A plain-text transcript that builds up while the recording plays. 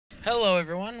Hello,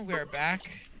 everyone. We are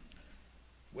back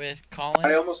with Colin.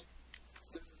 I almost.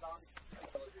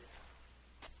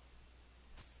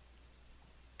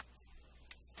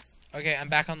 Okay, I'm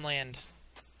back on land.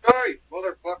 Hey,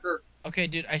 motherfucker! Okay,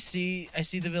 dude, I see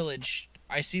the village.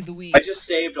 I see the weeds. I just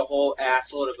saved a whole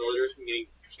assload of villagers from getting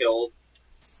killed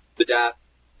to death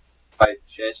by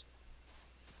shit.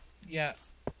 Yeah.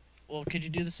 Well, could you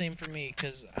do the same for me?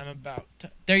 Because I'm about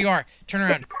to... There you are. Turn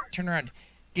around. Turn around.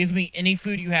 Give me any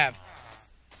food you have.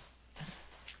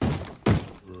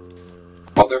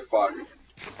 Motherfucker.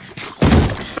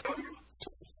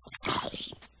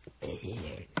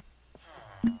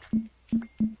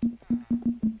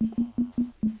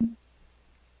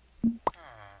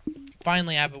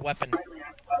 Finally, I have a weapon.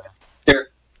 Here.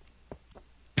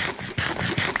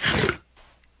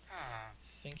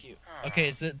 Thank you. Okay,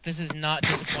 this is not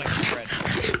disappointment bread.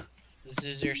 This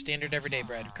is your standard everyday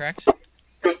bread, correct?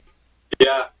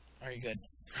 Yeah. Are you good?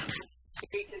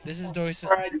 This is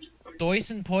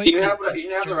Doyson Point. You can have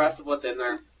the rest of what's in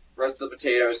there. The rest of the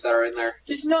potatoes that are in there.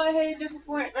 Did you know I hate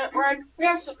disappointment bread? We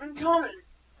have something in common.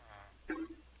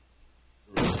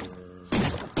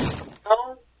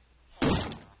 No?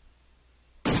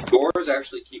 Doors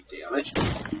actually keep damage.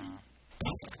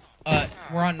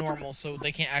 We're on normal, so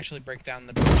they can't actually break down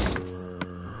the doors.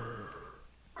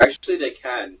 Actually, they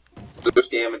can. There's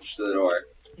damage to the door.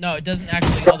 No, it doesn't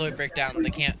actually all the way break down. They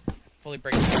can't fully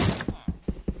break it down.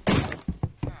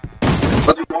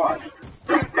 Let's watch.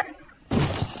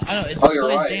 I know, it Oh, you're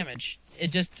displays right. damage.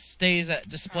 It just stays at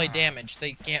display damage.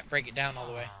 They can't break it down all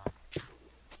the way.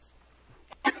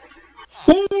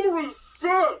 Holy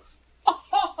shit!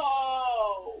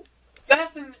 Oh!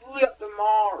 That thing flew up to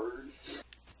Mars.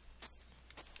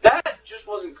 That just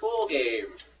wasn't cool, game.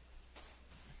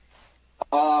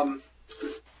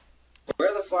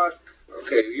 Where the fuck?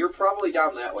 Okay, you're probably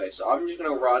down that way, so I'm just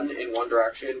gonna run in one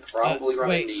direction, probably run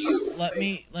wait, into you. let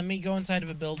me go inside of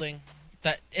a building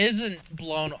that isn't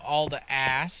blown all to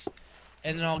ass,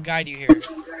 and then I'll guide you here.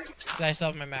 Cause I still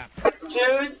have my map.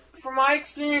 Dude, from my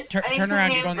experience, Turn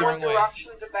around, you're going the wrong way.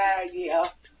 Direction's a bad idea.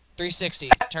 360.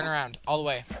 Turn around, all the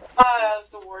way. That was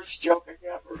the worst joke I could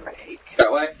ever make.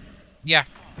 That way? Yeah.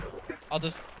 I'll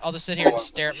just sit here and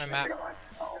stare at my map.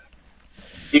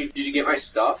 Did you get my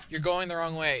stuff? You're going the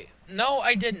wrong way. No,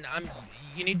 I didn't.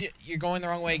 You're going the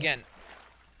wrong way again.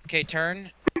 Okay,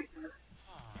 turn.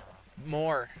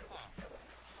 More.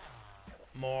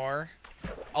 More.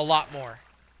 A lot more.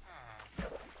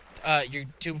 You're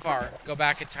too far. Go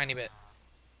back a tiny bit.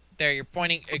 There, you're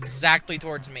pointing exactly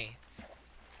towards me.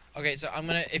 Okay, so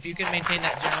if you can maintain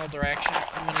that general direction,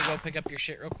 I'm gonna go pick up your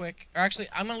shit real quick. Or actually,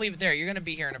 I'm gonna leave it there. You're gonna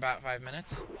be here in about 5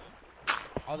 minutes.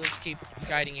 I'll just keep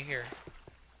guiding you here.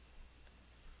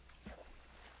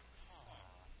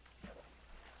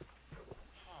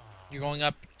 You're going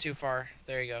up too far.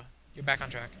 There you go. You're back on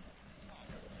track.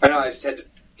 I know, I just had to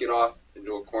get off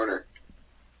into a corner.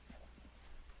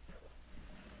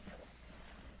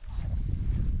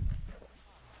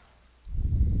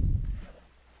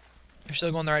 You're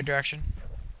still going the right direction.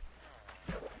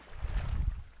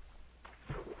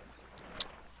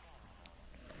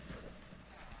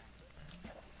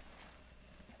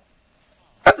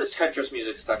 I have the Tetris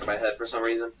music stuck in my head for some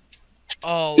reason.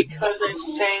 Oh, Because I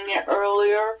sang it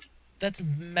earlier. that's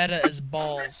meta as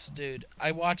balls, dude.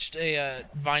 I watched a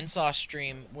Vinesaw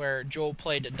stream where Joel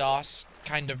played a DOS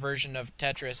kind of version of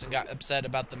Tetris and got upset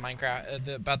about the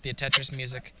about the Tetris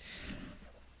music.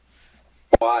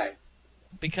 Why?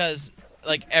 Because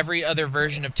like every other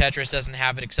version of Tetris doesn't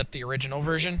have it except the original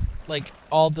version. Like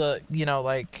all the,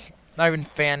 like not even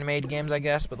fan-made games, I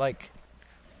guess, but like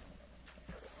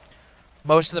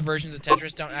most of the versions of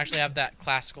Tetris don't actually have that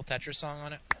classical Tetris song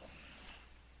on it.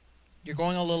 You're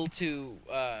going a little too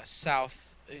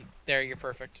south. There, you're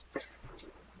perfect.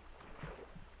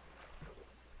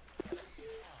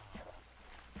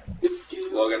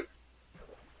 Logan.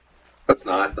 Let's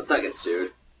not get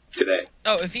sued today.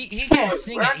 Oh, if he can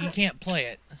sing it, he can't play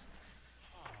it.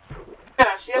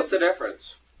 Yeah, she What's has the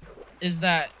difference? Is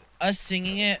that us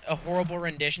singing it, a horrible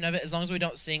rendition of it, as long as we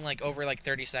don't sing like over like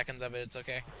 30 seconds of it, it's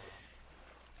okay.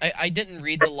 I didn't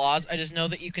read the laws, I just know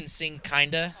that you can sing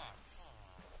kinda.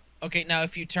 Okay, now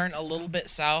if you turn a little bit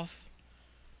south,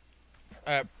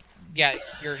 yeah,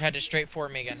 you're headed straight for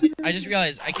me again. I just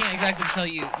realized I can't exactly tell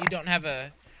you, you don't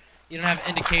have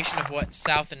indication of what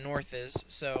south and north is,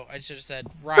 so I should have said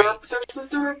right. Well,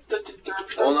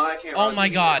 no, I can't. Oh run my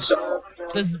anymore, god. So.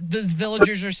 These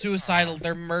villagers are suicidal,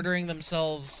 they're murdering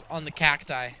themselves on the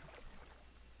cacti.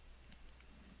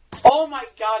 Oh my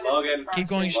god. that's Logan. depressing. Keep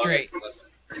going straight. Logan, let's-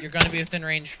 You're gonna be within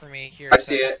range for me here. I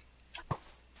see it.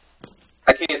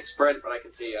 I can't sprint, but I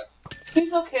can see you.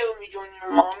 He's okay with me joining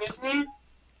along, isn't he?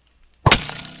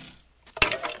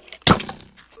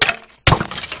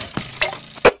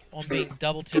 Well, I'm being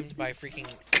double teamed by freaking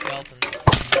skeletons.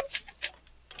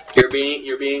 You're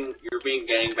being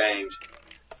gang banged.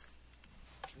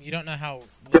 You don't know how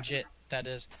legit that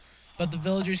is. But the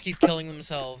villagers keep killing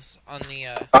themselves on the,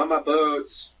 On my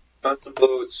boots. Found some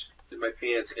boots. In my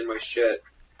pants. In my shit.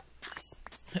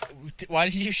 Why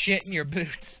did you shit in your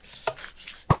boots?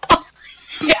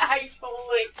 Yeah, I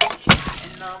totally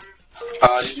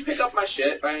Did you pick up my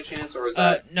shit by any chance, or was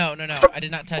that... No. I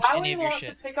did not touch any of your shit.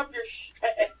 To pick up your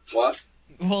shit. What?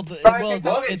 Well, Logan,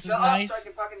 it's shut up nice. so I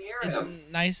can fucking hear It's him.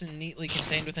 nice and neatly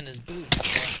contained within his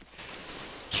boots.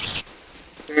 So.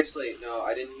 Seriously, no,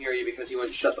 I didn't hear you because you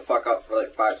wouldn't shut the fuck up for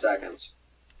like 5 seconds.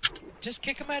 Just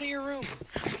kick him out of your room.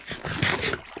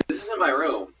 This isn't my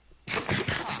room.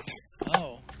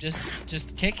 Oh,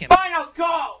 just kick him. Fine, I'll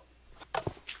go!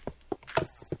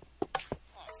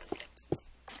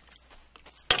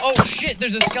 Oh shit,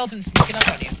 there's a skeleton sneaking up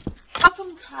on you. Have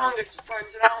some convicts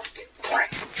friends and I'll get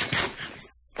pranked.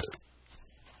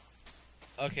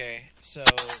 Okay, so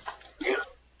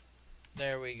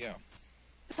there we go.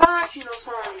 I actually know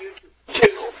someone you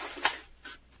too.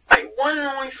 My one and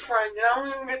only friend, and I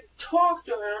don't even get to talk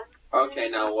to him. Okay,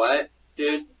 now what,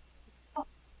 dude?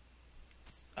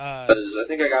 Uh, 'Cause I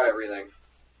think I got everything.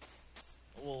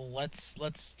 well, let's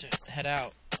head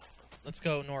out. Let's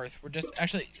go north. We're just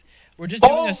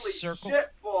doing Holy a circle.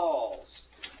 shit balls!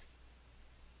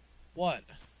 What?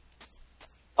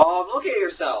 Look at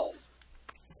yourself.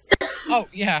 Oh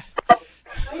yeah,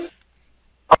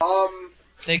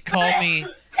 they call me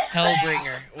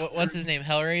Hellbringer. What's his name?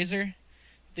 Hellraiser?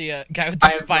 The guy with the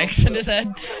spikes in his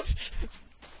head.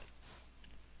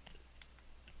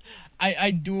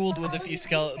 I dueled with a few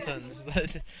skeletons.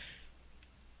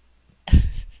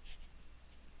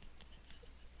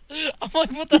 I'm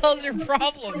like, what the hell's your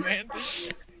problem, man?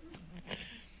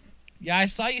 Yeah, I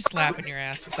saw you slapping your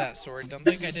ass with that sword. Don't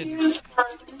think I didn't.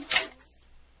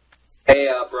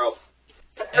 Hey, bro.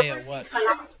 Hey, what?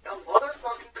 A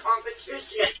motherfucking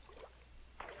competition.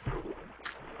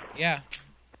 Yeah.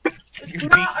 It's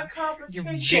not a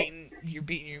competition. You're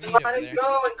beating your meat over there.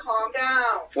 go and calm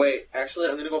down. Wait, actually,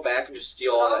 I'm gonna go back and just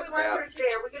steal all that crap. Are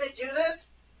we gonna do this?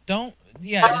 Don't,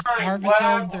 yeah, just Fine, harvest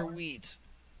all of whatever. their wheat.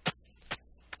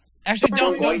 Actually,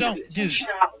 dude,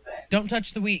 don't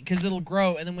touch the wheat, because it'll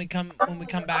grow, and then when we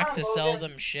come back to sell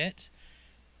them shit,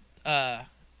 we'll,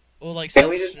 like, Can sell...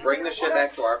 we just bring the shit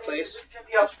back to our place?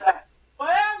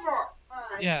 Whatever.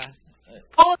 Yeah,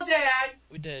 Oh, Dad.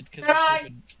 we did, because we're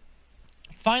stupid.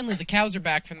 Finally, the cows are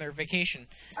back from their vacation.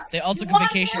 They all took a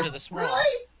vacation to the swamp.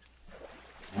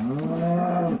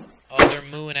 Oh, they're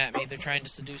mooing at me. They're trying to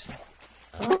seduce me.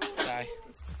 Die.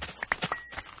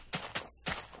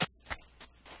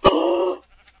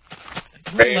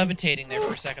 You were levitating there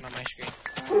for a second on my screen.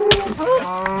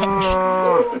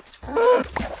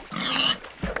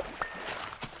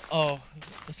 Oh,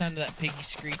 the sound of that piggy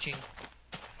screeching.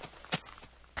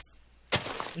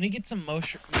 We need to get some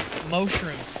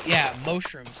mushrooms. Yeah,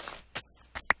 mushrooms.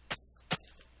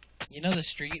 You know the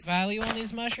street value on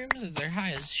these mushrooms? Is they're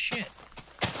high as shit.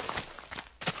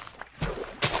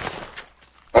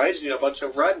 I just need a bunch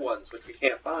of red ones, which we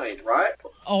can't find, right?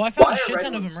 Oh, I found Why a are shit red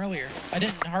ton of ones- them earlier. I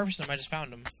didn't harvest them, I just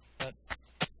found them. But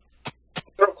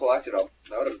Could have collected them.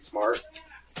 That would have been smart.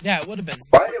 yeah, it would have been.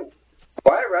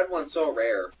 Why are red ones so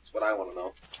rare? That's what I want to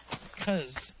know.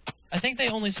 Because I think they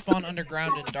only spawn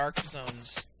underground in dark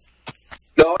zones.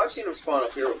 No, I've seen them spawn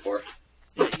up here before.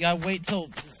 You gotta wait till,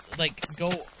 like,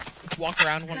 go walk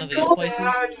around one of these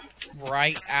places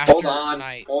right after Hold on.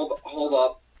 night. Hold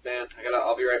up, man.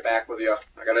 I'll be right back with you.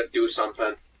 I gotta do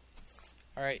something.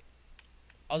 Alright.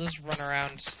 I'll just run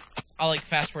around. I'll, like,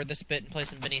 fast forward this bit and play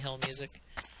some Benny Hill music.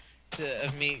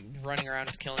 Of me running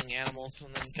around killing animals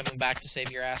and then coming back to save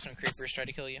your ass when creepers try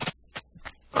to kill you.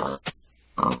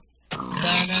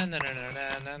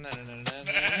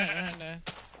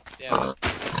 Yeah.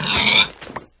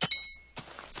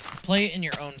 Play it in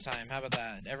your own time. How about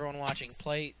that? Everyone watching,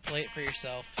 play it for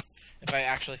yourself. If I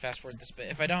actually fast forward this bit.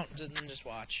 If I don't, then just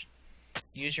watch.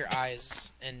 Use your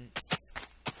eyes and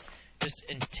just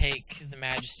take the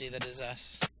majesty that is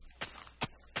us.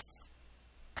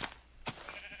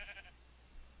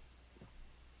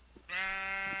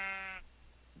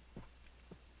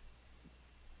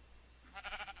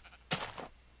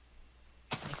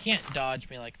 You can't dodge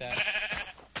me like that.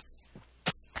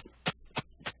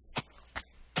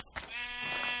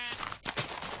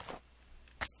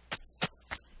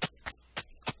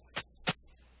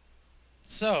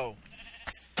 So.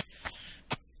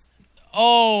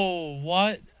 Oh,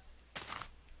 what?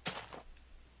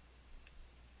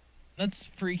 That's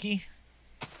freaky.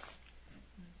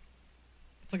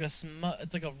 It's like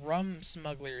it's like a rum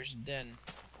smuggler's den.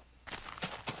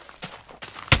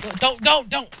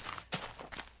 Don't!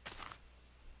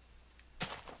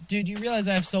 Dude, you realize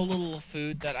I have so little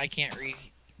food that I can't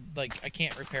I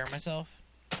can't repair myself?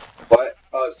 What?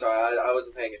 Oh, I'm sorry, I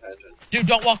wasn't paying attention. Dude,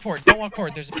 don't walk forward. Don't walk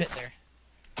forward. There's a pit there.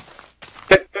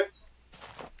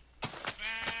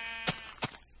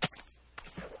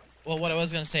 Well, what I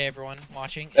was going to say, everyone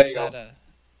watching, is that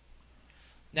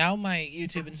now my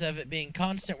YouTube, instead of it being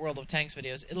constant World of Tanks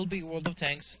videos, it'll be World of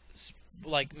Tanks,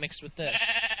 like, mixed with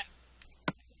this.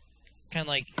 Kind of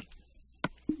like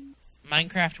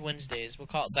Minecraft Wednesdays. We'll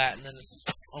call it that, and then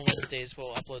on Wednesdays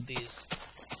we'll upload these.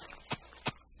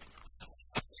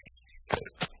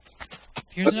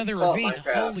 Here's another ravine.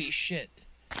 Holy shit.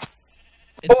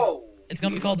 It's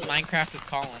gonna be called Minecraft with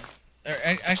Colin. Or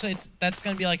actually, that's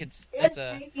gonna be like that's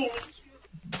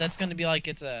gonna be like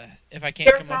if I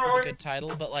can't come up with a good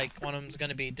title, but like one of them's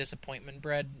gonna be Disappointment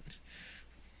Bread.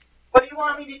 What do you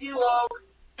want me to do,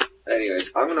 Log?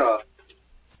 Anyways, I'm gonna.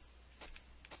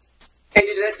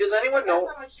 Hey, does anyone know?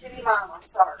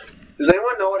 Does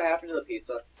anyone know what happened to the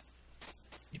pizza?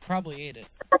 You probably ate it.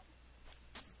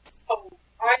 Oh,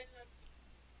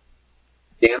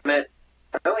 Damn it!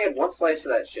 I only had one slice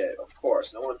of that shit. Of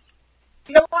course, no one.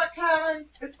 You know what, Colin?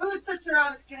 If food sits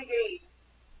around, it's gonna get eaten.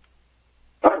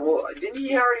 God, well, didn't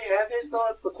he already have his though?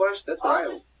 That's the question. That's why.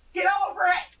 Just get over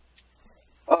it.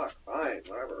 Fuck, fine,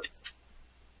 whatever.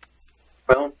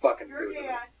 My own fucking Your food.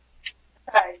 dad.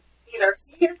 Okay, either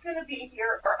he is gonna be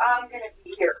here or I'm gonna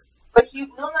be here, but he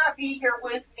will not be here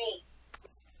with me.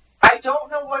 I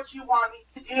don't know what you want me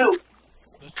to do.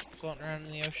 Just floating around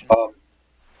in the ocean.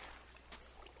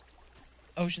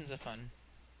 Oceans are fun.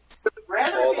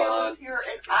 Rather Hold than on. live here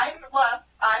and I'm left,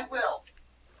 I will.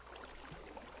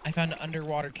 I found an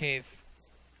underwater cave.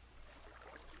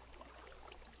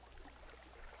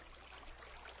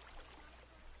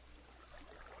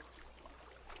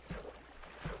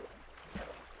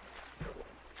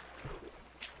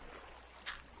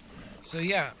 So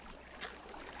yeah.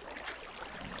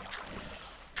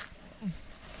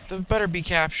 They better be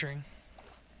capturing.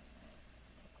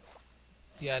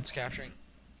 Yeah, it's capturing.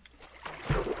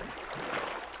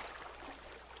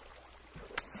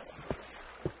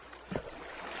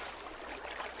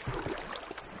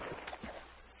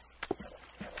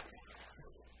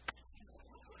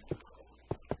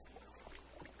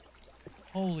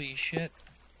 Holy shit.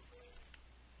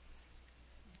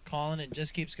 Colin, it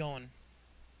just keeps going.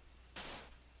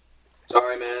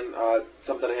 Sorry, man.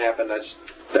 Something happened. I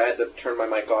had to turn my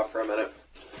mic off for a minute.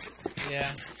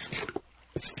 Yeah.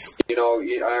 You know,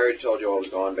 I already told you what was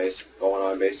going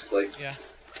on, basically. Yeah.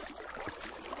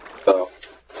 So,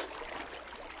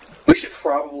 we should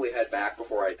probably head back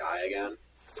before I die again.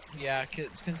 Yeah,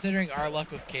 considering our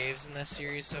luck with caves in this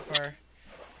series so far,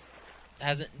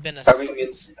 hasn't been a... I mean,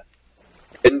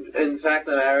 in fact,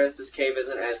 the matter is, this cave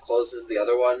isn't as close as the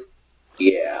other one.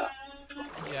 Yeah.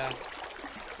 Yeah.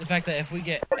 The fact that if we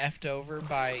get effed over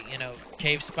by, you know,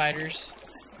 cave spider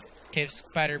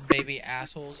baby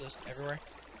assholes just everywhere,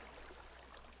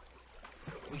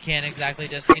 we can't exactly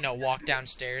just, you know, walk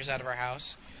downstairs out of our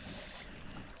house.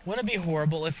 Wouldn't it be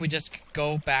horrible if we just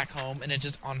go back home and it's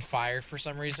just on fire for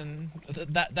some reason?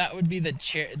 That would be the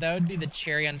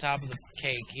cherry on top of the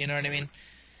cake. You know what I mean?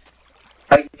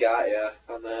 I got ya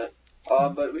on that.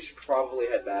 But we should probably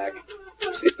head back.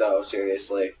 No,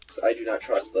 seriously. I do not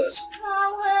trust this.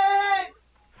 Colin!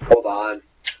 Hold on.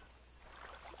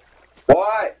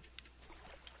 What?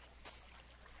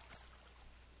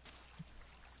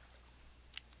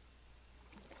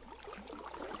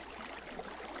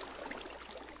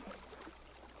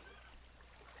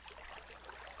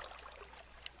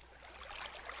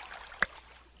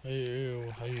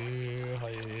 Hey, hey,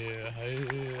 hey, hey, hey,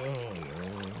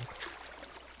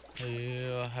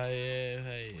 hey, hey,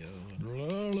 hey.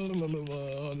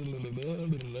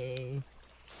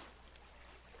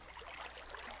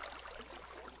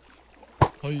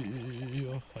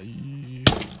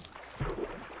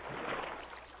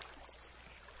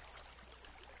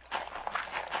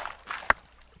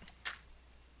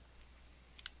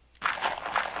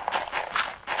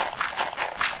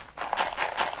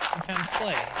 We found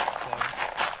clay, so...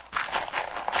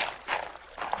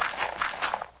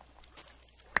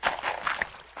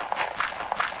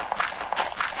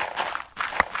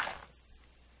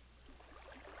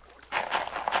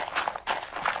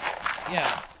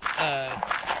 Yeah,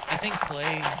 I think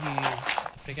Clay used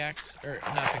pickaxe, or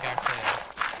not pickaxe,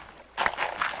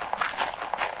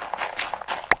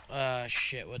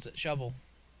 shit, what's it? Shovel.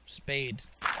 Spade.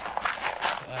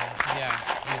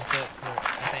 Yeah, used it for,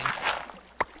 I think.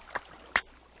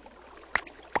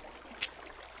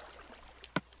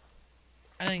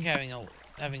 think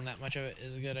having that much of it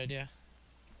is a good idea.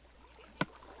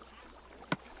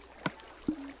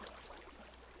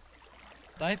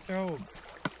 Did I throw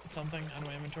something out of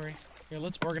my inventory? Here,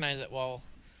 let's organize it while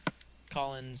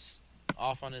Colin's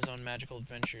off on his own magical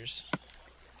adventures.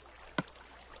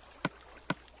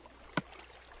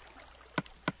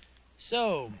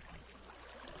 So,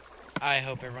 I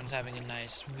hope everyone's having a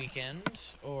nice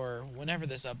weekend, or whenever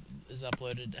this is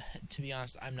uploaded. To be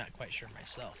honest, I'm not quite sure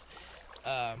myself.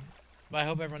 But I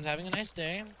hope everyone's having a nice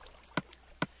day.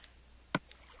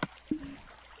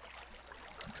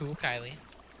 Cool, Kylie.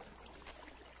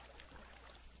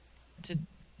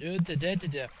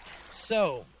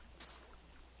 So,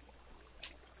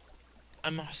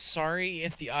 I'm sorry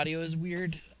if the audio is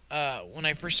weird. When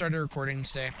I first started recording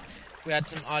today, we had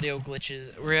some audio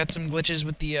glitches. We had some glitches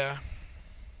with the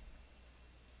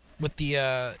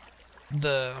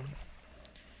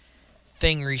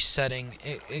thing resetting.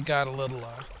 It got a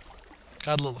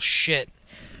little shit.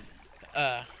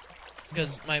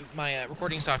 Because my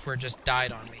recording software just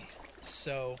died on me.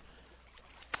 So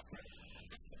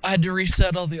I had to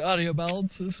reset all the audio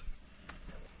balances.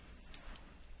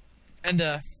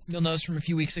 And you'll notice from a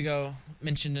few weeks ago,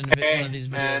 mentioned in one of these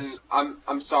videos. Man,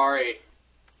 I'm sorry.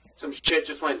 Some shit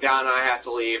just went down and I have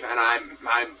to leave, and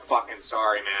I'm fucking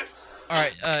sorry, man.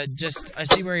 Alright, I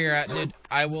see where you're at, dude.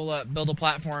 I will build a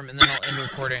platform and then I'll end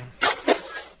recording.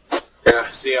 Yeah,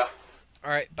 see ya.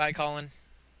 Alright, bye, Colin.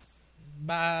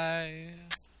 Bye.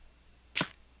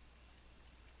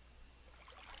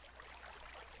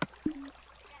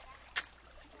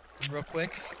 Real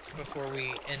quick, before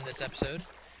we end this episode,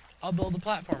 I'll build a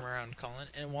platform around Colin,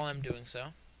 and while I'm doing so,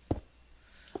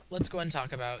 let's go ahead and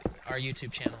talk about our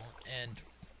YouTube channel and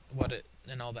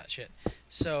and all that shit.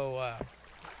 So,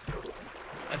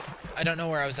 I don't know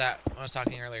where I was at when I was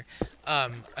talking earlier.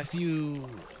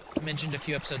 Mentioned a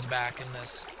few episodes back in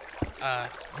this,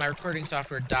 my recording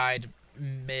software died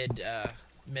mid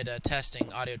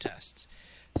testing audio tests,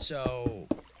 so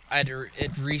I had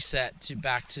it reset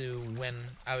back to when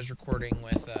I was recording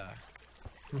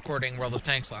World of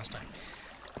Tanks last time.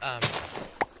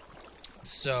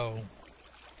 So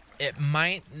it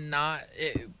might not.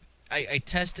 I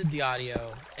tested the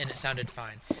audio and it sounded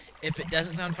fine. If it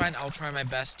doesn't sound fine, I'll try my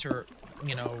best to,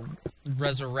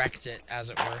 resurrect it, as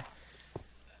it were.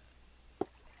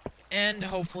 And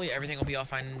hopefully everything will be all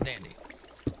fine and dandy.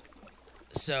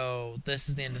 So this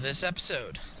is the end of this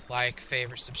episode. Like,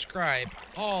 favorite, subscribe,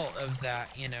 all of that,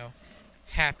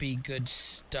 happy, good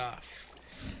stuff.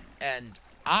 And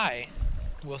I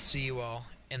will see you all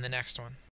in the next one.